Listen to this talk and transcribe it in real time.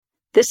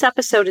This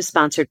episode is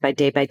sponsored by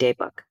Day by Day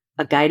Book,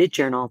 a guided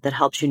journal that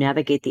helps you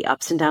navigate the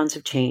ups and downs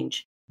of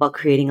change while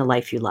creating a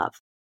life you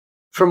love.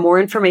 For more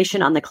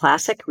information on the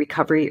classic,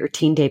 recovery, or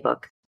teen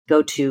daybook,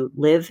 go to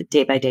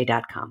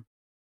livedaybyday.com.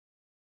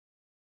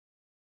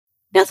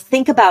 Now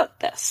think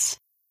about this.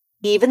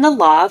 Even the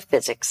law of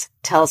physics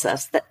tells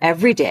us that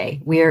every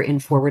day we are in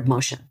forward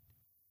motion.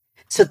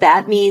 So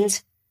that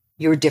means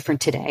you're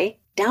different today,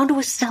 down to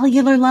a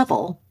cellular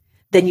level,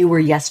 than you were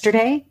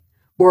yesterday,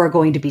 or are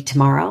going to be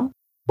tomorrow,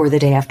 or the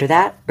day after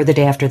that, or the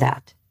day after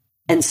that,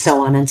 and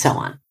so on and so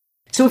on.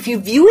 So if you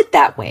view it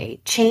that way,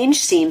 change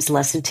seems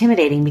less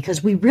intimidating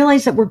because we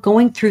realize that we're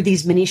going through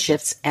these mini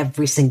shifts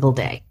every single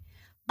day,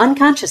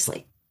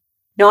 unconsciously.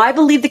 Now, I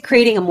believe that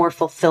creating a more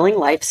fulfilling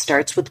life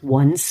starts with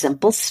one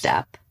simple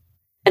step,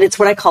 and it's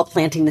what I call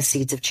planting the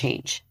seeds of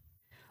change.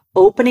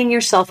 Opening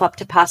yourself up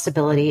to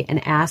possibility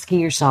and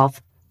asking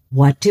yourself,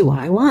 what do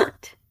I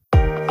want?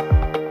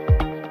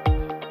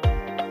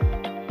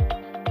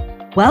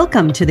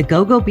 Welcome to the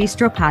Go-Go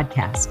Bistro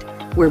podcast,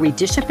 where we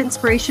dish up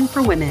inspiration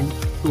for women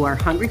who are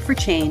hungry for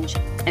change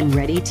and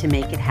ready to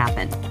make it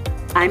happen.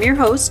 I'm your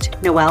host,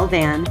 Noelle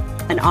Van,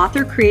 an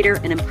author, creator,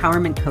 and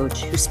empowerment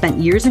coach who spent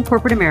years in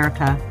corporate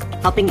America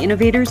helping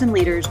innovators and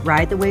leaders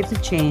ride the waves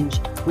of change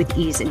with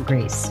ease and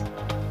grace.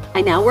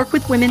 I now work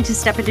with women to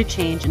step into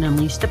change and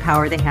unleash the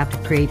power they have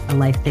to create a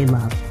life they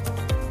love.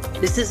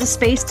 This is a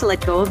space to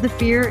let go of the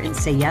fear and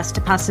say yes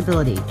to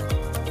possibility.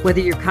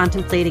 Whether you're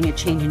contemplating a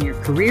change in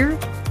your career,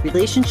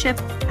 relationship,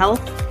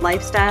 health,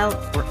 lifestyle,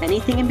 or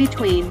anything in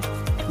between,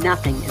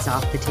 nothing is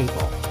off the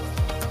table.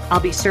 I'll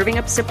be serving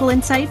up simple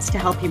insights to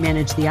help you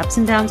manage the ups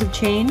and downs of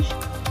change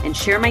and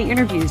share my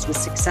interviews with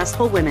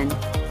successful women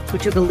who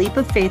took a leap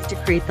of faith to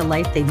create the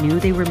life they knew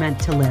they were meant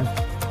to live,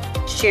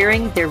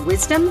 sharing their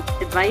wisdom,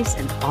 advice,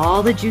 and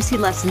all the juicy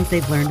lessons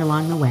they've learned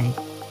along the way.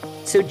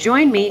 So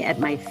join me at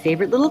my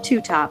favorite little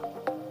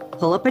two-top,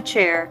 pull up a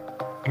chair,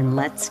 and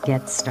let's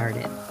get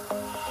started.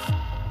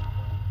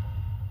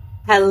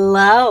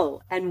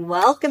 Hello, and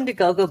welcome to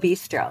Go-Go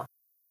Bistro.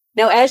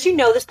 Now, as you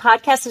know, this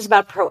podcast is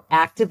about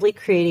proactively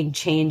creating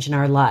change in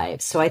our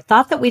lives. So I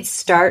thought that we'd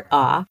start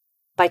off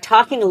by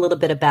talking a little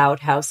bit about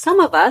how some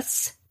of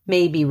us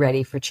may be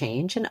ready for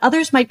change and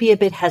others might be a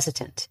bit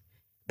hesitant,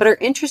 but are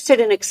interested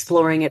in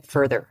exploring it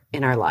further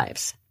in our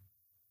lives.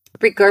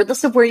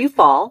 Regardless of where you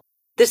fall,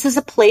 this is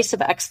a place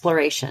of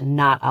exploration,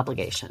 not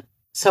obligation.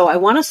 So I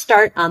want to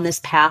start on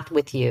this path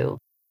with you,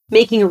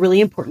 making a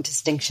really important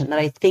distinction that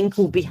I think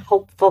will be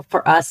helpful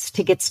for us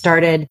to get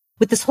started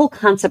with this whole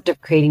concept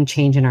of creating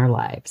change in our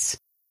lives.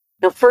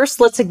 Now, first,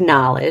 let's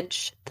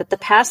acknowledge that the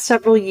past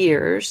several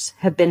years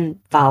have been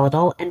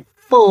volatile and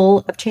full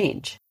of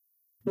change.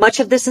 Much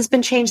of this has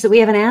been change that we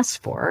haven't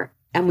asked for,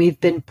 and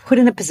we've been put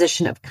in a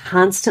position of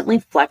constantly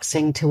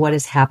flexing to what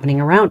is happening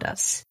around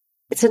us.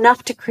 It's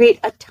enough to create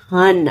a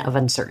ton of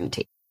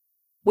uncertainty.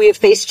 We have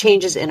faced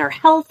changes in our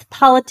health,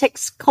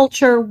 politics,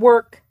 culture,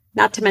 work,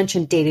 not to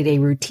mention day-to-day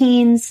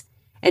routines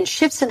and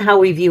shifts in how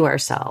we view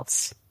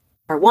ourselves,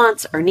 our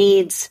wants, our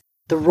needs,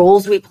 the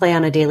roles we play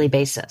on a daily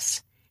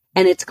basis.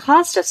 And it's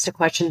caused us to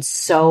question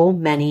so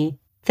many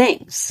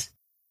things.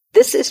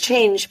 This is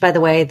change, by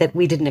the way, that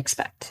we didn't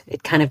expect.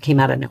 It kind of came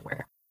out of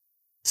nowhere.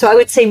 So I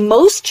would say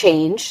most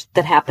change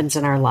that happens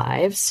in our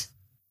lives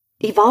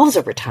evolves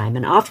over time,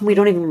 and often we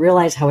don't even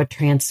realize how it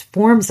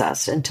transforms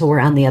us until we're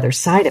on the other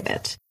side of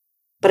it.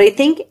 But I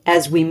think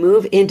as we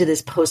move into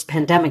this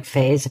post-pandemic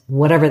phase,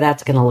 whatever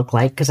that's going to look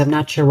like, because I'm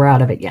not sure we're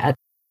out of it yet,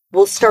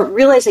 we'll start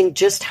realizing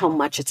just how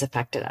much it's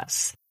affected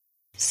us.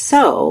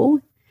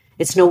 So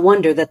it's no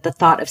wonder that the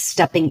thought of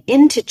stepping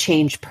into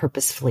change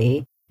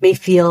purposefully may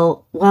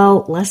feel,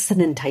 well, less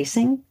than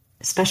enticing,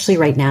 especially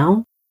right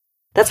now.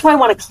 That's why I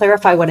want to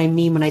clarify what I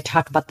mean when I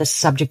talk about the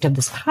subject of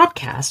this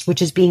podcast,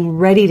 which is being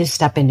ready to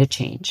step into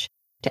change,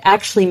 to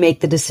actually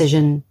make the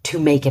decision to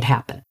make it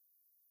happen.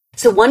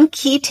 So one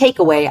key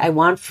takeaway I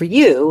want for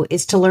you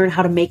is to learn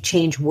how to make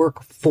change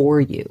work for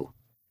you.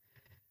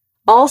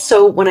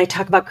 Also, when I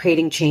talk about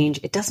creating change,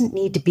 it doesn't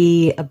need to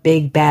be a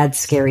big, bad,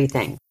 scary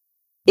thing.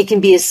 It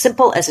can be as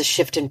simple as a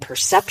shift in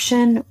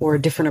perception or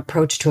a different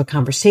approach to a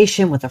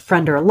conversation with a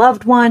friend or a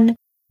loved one,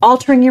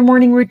 altering your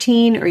morning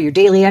routine or your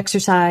daily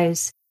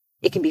exercise.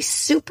 It can be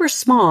super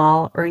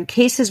small, or in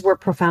cases where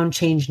profound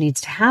change needs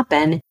to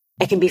happen,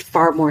 it can be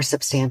far more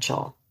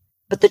substantial.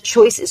 But the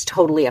choice is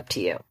totally up to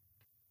you.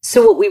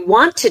 So what we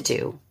want to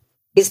do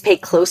is pay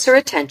closer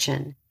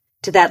attention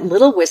to that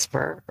little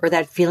whisper or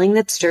that feeling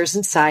that stirs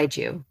inside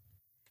you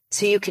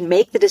so you can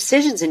make the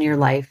decisions in your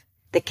life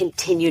that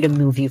continue to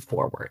move you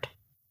forward.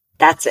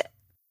 That's it.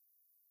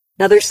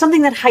 Now, there's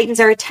something that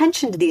heightens our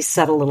attention to these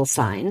subtle little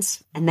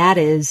signs, and that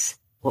is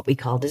what we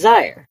call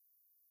desire.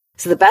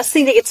 So the best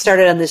thing to get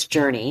started on this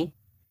journey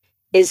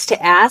is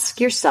to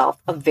ask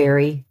yourself a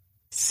very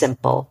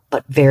simple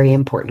but very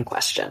important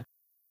question.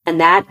 And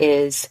that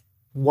is,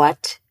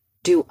 what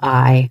do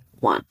I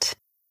want?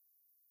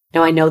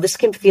 Now, I know this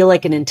can feel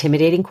like an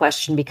intimidating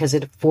question because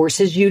it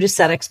forces you to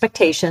set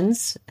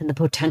expectations, and the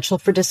potential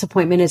for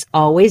disappointment is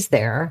always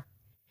there.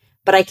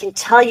 But I can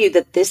tell you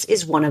that this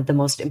is one of the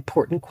most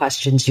important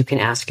questions you can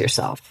ask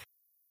yourself,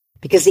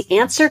 because the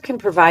answer can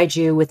provide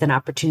you with an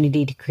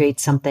opportunity to create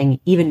something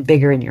even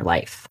bigger in your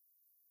life.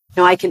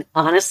 Now, I can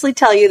honestly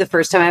tell you the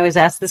first time I was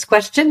asked this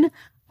question,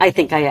 I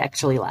think I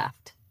actually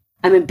laughed.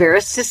 I'm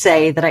embarrassed to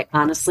say that I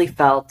honestly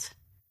felt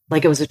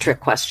like it was a trick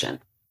question.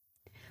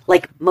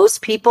 Like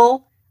most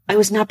people, I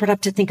was not brought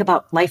up to think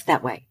about life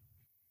that way.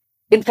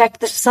 In fact,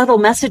 the subtle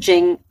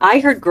messaging I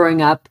heard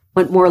growing up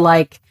went more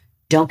like,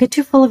 don't get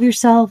too full of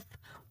yourself,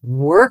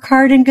 work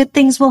hard and good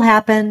things will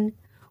happen,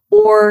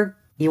 or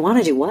you want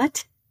to do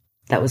what?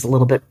 That was a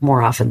little bit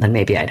more often than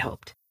maybe I'd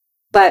hoped.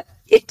 But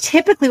it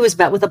typically was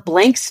met with a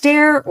blank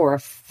stare or a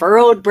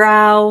furrowed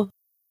brow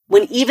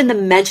when even the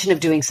mention of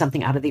doing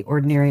something out of the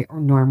ordinary or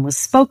norm was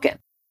spoken.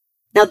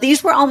 Now,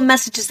 these were all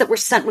messages that were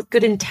sent with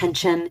good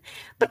intention,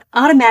 but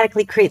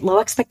automatically create low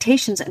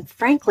expectations and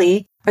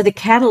frankly are the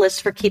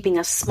catalyst for keeping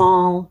us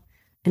small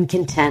and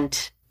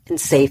content and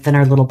safe in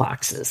our little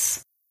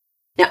boxes.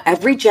 Now,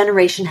 every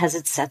generation has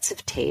its sets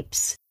of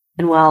tapes.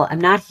 And while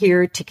I'm not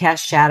here to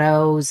cast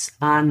shadows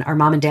on our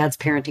mom and dad's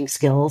parenting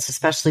skills,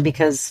 especially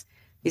because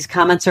these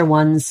comments are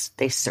ones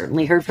they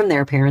certainly heard from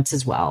their parents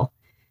as well,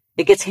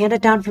 it gets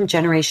handed down from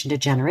generation to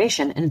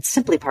generation, and it's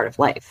simply part of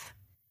life.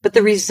 But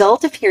the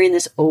result of hearing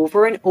this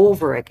over and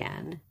over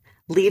again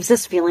leaves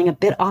us feeling a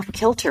bit off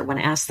kilter when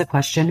asked the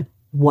question,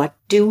 what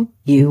do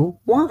you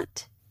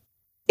want?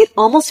 It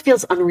almost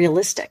feels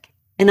unrealistic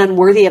and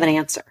unworthy of an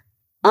answer,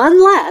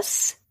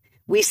 unless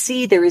we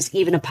see there is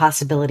even a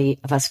possibility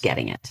of us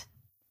getting it.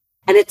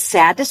 And it's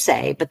sad to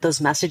say, but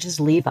those messages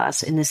leave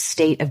us in this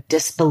state of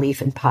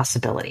disbelief and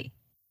possibility.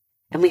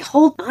 And we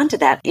hold on to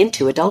that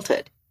into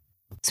adulthood.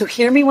 So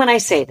hear me when I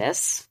say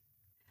this.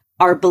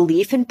 Our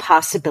belief in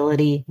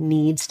possibility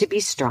needs to be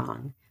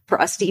strong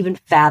for us to even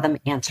fathom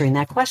answering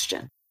that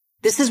question.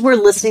 This is where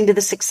listening to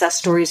the success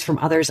stories from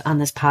others on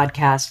this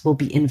podcast will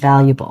be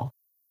invaluable.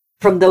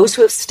 From those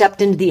who have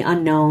stepped into the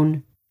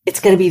unknown,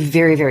 it's going to be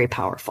very, very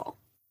powerful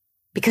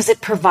because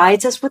it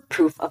provides us with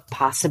proof of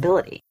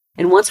possibility.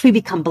 And once we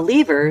become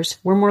believers,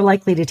 we're more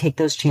likely to take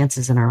those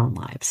chances in our own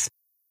lives.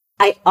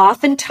 I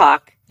often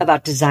talk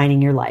about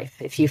designing your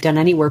life. If you've done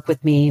any work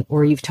with me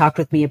or you've talked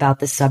with me about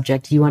this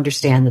subject, you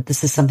understand that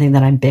this is something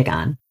that I'm big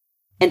on.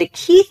 And a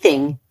key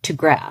thing to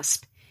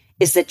grasp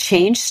is that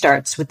change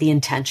starts with the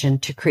intention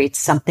to create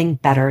something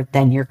better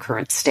than your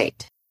current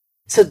state.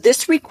 So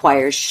this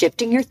requires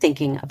shifting your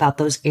thinking about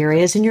those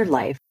areas in your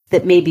life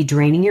that may be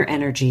draining your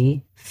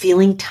energy,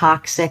 feeling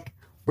toxic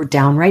or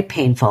downright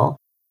painful,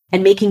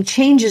 and making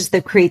changes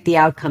that create the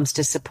outcomes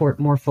to support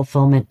more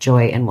fulfillment,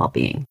 joy, and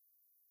well-being.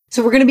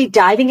 So we're going to be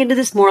diving into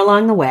this more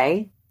along the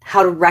way,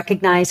 how to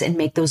recognize and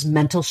make those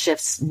mental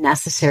shifts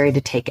necessary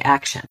to take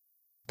action.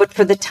 But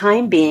for the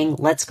time being,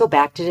 let's go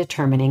back to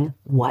determining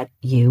what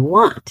you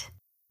want.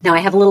 Now, I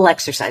have a little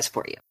exercise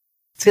for you.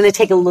 It's going to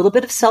take a little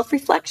bit of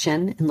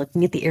self-reflection and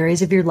looking at the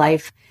areas of your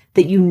life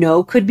that you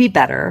know could be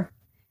better,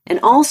 and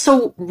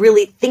also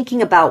really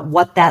thinking about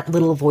what that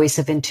little voice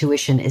of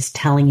intuition is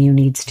telling you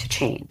needs to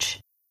change.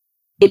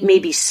 It may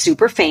be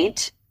super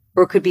faint,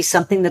 or it could be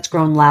something that's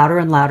grown louder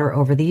and louder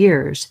over the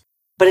years,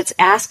 but it's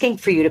asking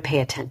for you to pay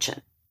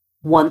attention.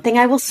 One thing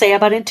I will say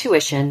about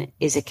intuition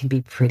is it can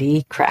be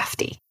pretty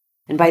crafty.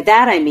 And by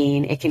that, I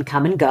mean it can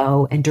come and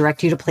go and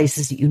direct you to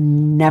places that you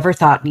never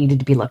thought needed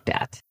to be looked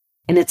at.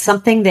 And it's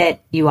something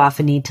that you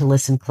often need to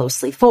listen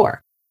closely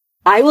for.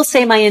 I will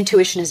say my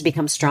intuition has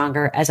become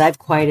stronger as I've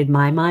quieted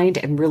my mind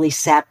and really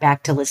sat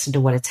back to listen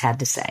to what it's had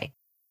to say.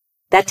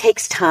 That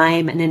takes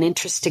time and an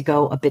interest to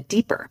go a bit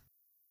deeper.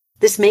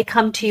 This may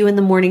come to you in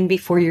the morning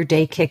before your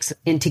day kicks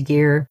into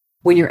gear,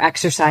 when you're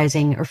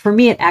exercising, or for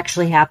me, it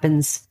actually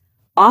happens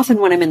often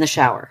when I'm in the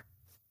shower.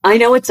 I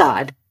know it's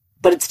odd,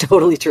 but it's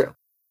totally true.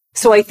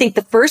 So I think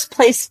the first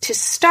place to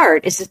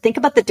start is to think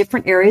about the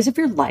different areas of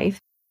your life,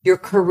 your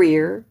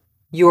career,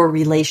 your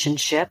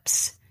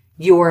relationships,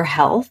 your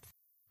health,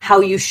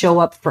 how you show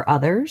up for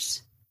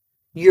others,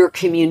 your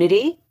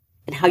community,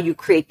 and how you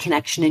create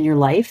connection in your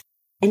life,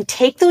 and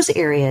take those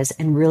areas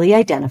and really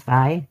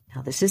identify,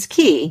 now this is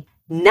key,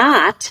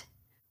 not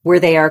where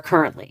they are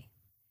currently.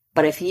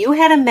 But if you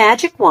had a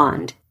magic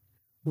wand,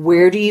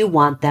 where do you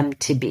want them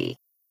to be?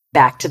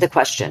 Back to the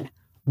question,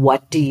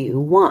 what do you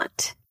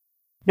want?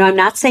 Now, I'm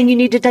not saying you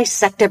need to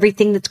dissect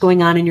everything that's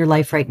going on in your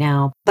life right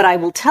now, but I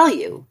will tell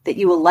you that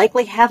you will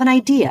likely have an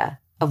idea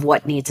of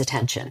what needs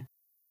attention.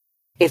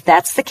 If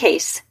that's the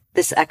case,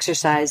 this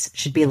exercise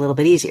should be a little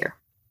bit easier.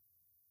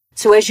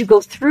 So as you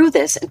go through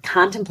this and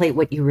contemplate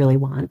what you really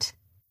want,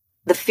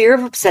 the fear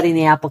of upsetting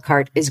the apple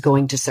cart is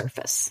going to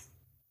surface.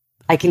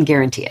 I can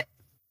guarantee it.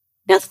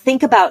 Now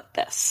think about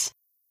this.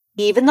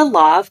 Even the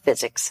law of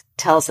physics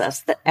tells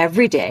us that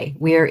every day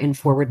we are in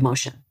forward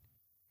motion.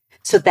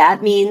 So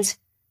that means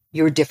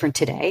you're different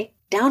today,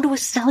 down to a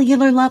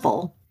cellular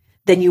level,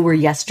 than you were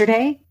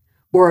yesterday,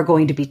 or are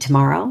going to be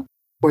tomorrow,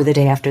 or the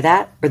day after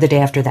that, or the day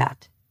after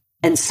that,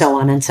 and so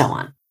on and so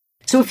on.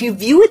 So if you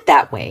view it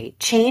that way,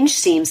 change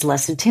seems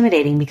less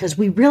intimidating because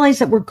we realize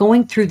that we're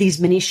going through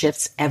these mini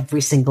shifts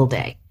every single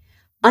day,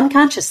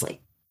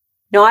 unconsciously.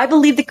 Now, I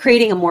believe that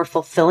creating a more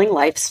fulfilling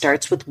life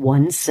starts with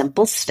one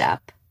simple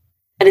step,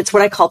 and it's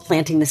what I call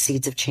planting the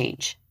seeds of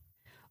change.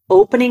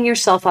 Opening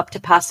yourself up to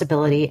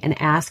possibility and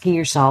asking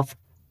yourself,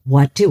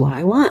 what do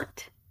I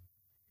want?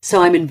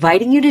 So I'm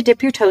inviting you to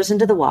dip your toes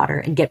into the water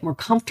and get more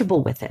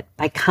comfortable with it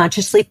by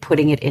consciously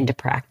putting it into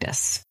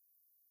practice.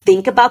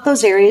 Think about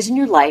those areas in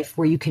your life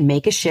where you can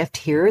make a shift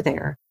here or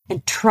there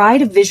and try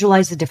to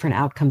visualize the different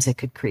outcomes it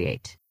could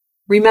create.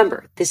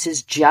 Remember, this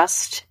is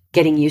just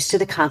getting used to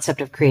the concept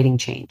of creating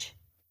change,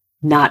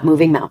 not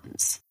moving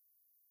mountains.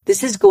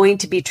 This is going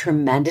to be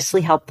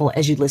tremendously helpful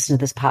as you listen to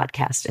this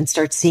podcast and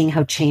start seeing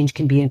how change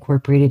can be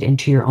incorporated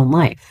into your own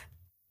life.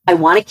 I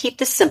want to keep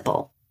this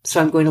simple, so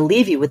I'm going to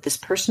leave you with this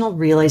personal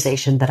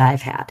realization that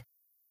I've had.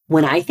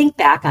 When I think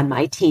back on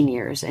my teen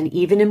years and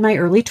even in my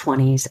early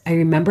 20s, I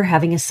remember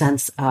having a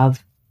sense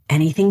of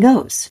anything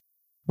goes.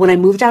 When I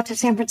moved out to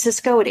San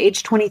Francisco at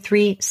age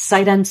 23,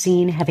 sight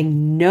unseen,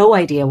 having no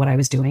idea what I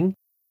was doing,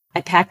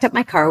 I packed up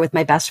my car with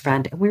my best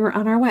friend and we were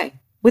on our way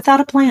without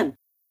a plan.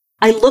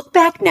 I look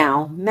back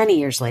now, many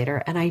years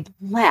later, and I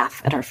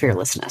laugh at our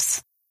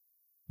fearlessness.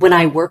 When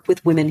I work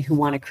with women who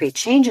want to create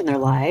change in their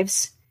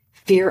lives,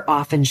 fear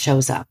often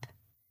shows up,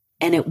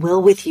 and it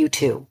will with you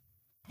too.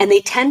 And they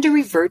tend to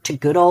revert to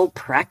good old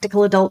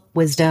practical adult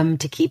wisdom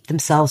to keep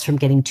themselves from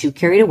getting too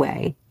carried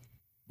away.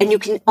 And you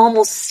can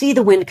almost see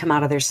the wind come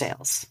out of their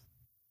sails.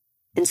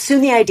 And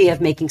soon the idea of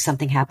making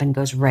something happen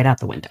goes right out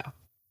the window.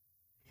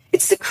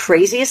 It's the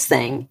craziest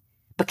thing,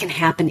 but can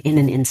happen in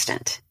an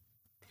instant.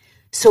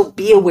 So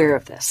be aware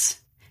of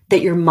this,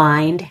 that your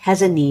mind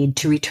has a need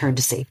to return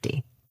to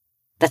safety.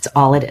 That's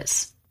all it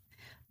is.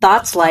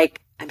 Thoughts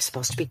like, I'm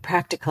supposed to be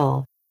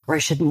practical, or I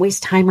shouldn't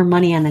waste time or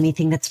money on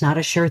anything that's not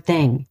a sure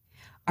thing,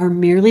 are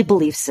merely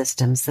belief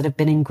systems that have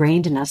been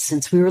ingrained in us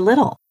since we were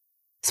little.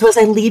 So as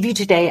I leave you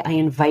today, I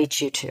invite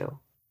you to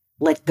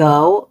let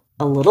go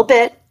a little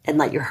bit and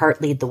let your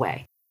heart lead the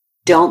way.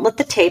 Don't let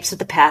the tapes of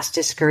the past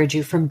discourage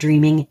you from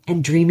dreaming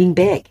and dreaming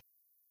big.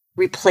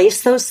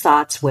 Replace those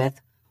thoughts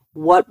with,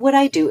 what would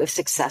I do if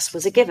success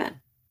was a given?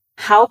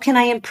 How can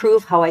I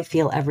improve how I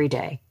feel every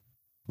day?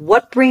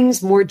 What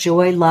brings more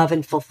joy, love,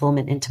 and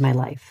fulfillment into my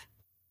life?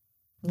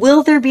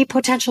 Will there be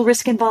potential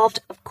risk involved?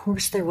 Of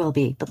course there will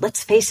be, but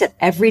let's face it,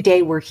 every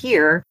day we're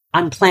here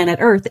on planet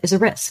Earth is a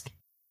risk.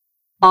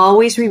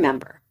 Always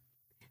remember,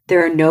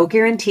 there are no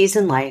guarantees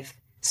in life,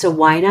 so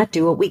why not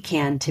do what we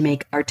can to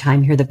make our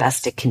time here the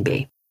best it can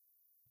be?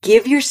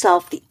 Give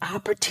yourself the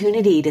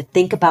opportunity to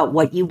think about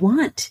what you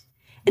want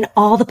and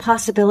all the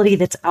possibility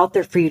that's out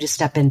there for you to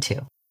step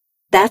into.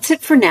 That's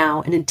it for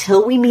now, and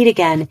until we meet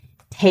again,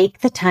 take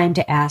the time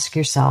to ask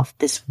yourself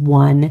this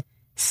one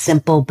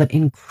simple but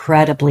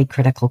incredibly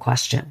critical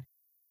question.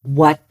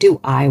 What do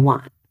I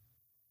want?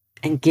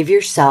 And give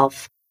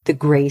yourself the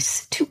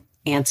grace to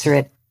answer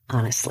it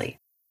honestly.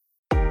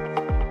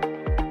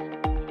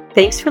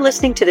 Thanks for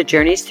listening to the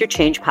Journeys Through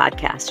Change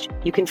podcast.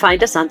 You can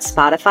find us on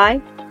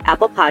Spotify,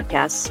 Apple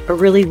Podcasts, or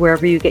really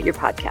wherever you get your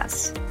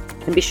podcasts.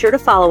 And be sure to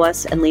follow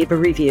us and leave a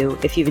review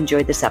if you've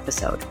enjoyed this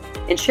episode.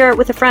 And share it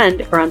with a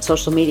friend or on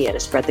social media to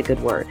spread the good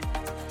word,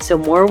 so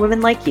more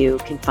women like you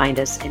can find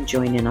us and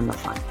join in on the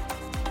fun.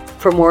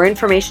 For more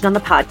information on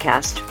the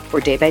podcast or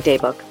Day by Day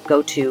book,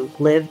 go to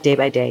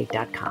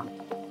livedaybyday.com.